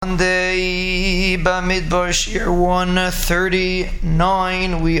Monday, Bamidbar Shir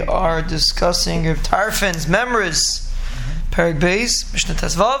 139. We are discussing Reb Tarfon's memories, Perek Beis, Mishnah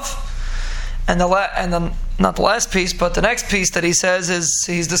Tesvav, and not the last piece, but the next piece that he says is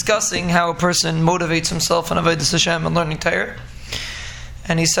he's discussing how a person motivates himself in Avodas Hashem and learning Torah.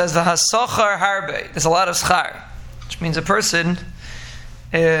 And he says v'hasochar harbe. There's a lot of schar, which means a person.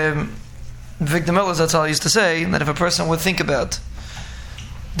 Victor Miller's, that's all he used to say, that if a person would think about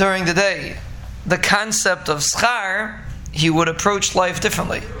during the day the concept of schar, he would approach life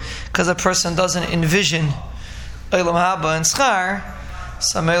differently, because a person doesn't envision Olam Haba and schar.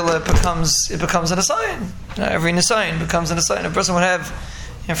 Samela it becomes an asayin. Every nisayin becomes an asayin. A person would have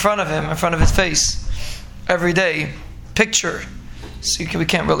in front of his face every day picture. So we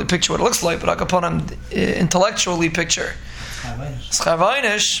can't really picture what it looks like, but I can put him intellectually picture schar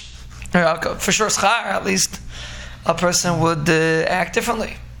vaynish. For sure, schar, at least a person would act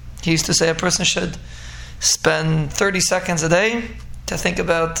differently. He used to say a person should spend 30 seconds a day to think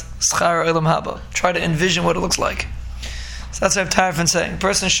about schar olam haba. Try to envision what it looks like. So that's what Tarfon's saying. A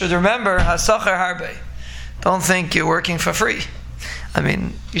person should remember hasachar harbe. Don't think you're working for free. I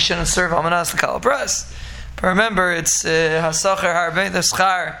mean, you shouldn't serve almanas l'kala press. But remember, it's hasachar harbe. The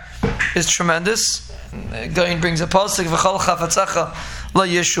schar is tremendous. Gaon brings a pasuk v'chol chafatzacha la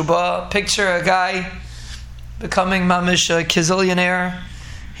yeshuba. Picture a guy becoming mamish a kazillionaire.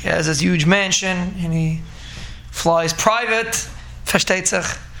 He has this huge mansion and he flies private, versteht sich,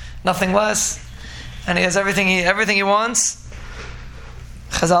 nothing less, and he has everything he wants.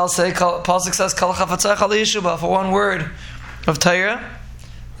 Chazal say, pasuk says, kol chafatzacha la yeshuba, for one word of Torah.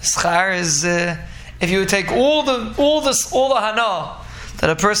 Schar is if you would take all the hana that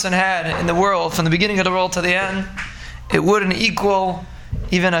a person had in the world, from the beginning of the world to the end, it wouldn't equal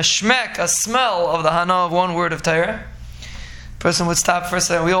even a shmek, a smell of the hana of one word of Torah. A person would stop for a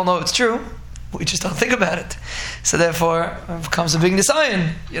second. We all know it's true. We just don't think about it. So therefore, it becomes a big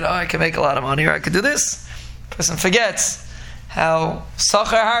nisayon. I can make a lot of money, or I could do this. A person forgets how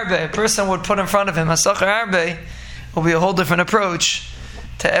sachar harbe, a person would put in front of him, a sachar harbe will be a whole different approach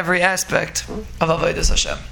to every aspect of Avodas Hashem.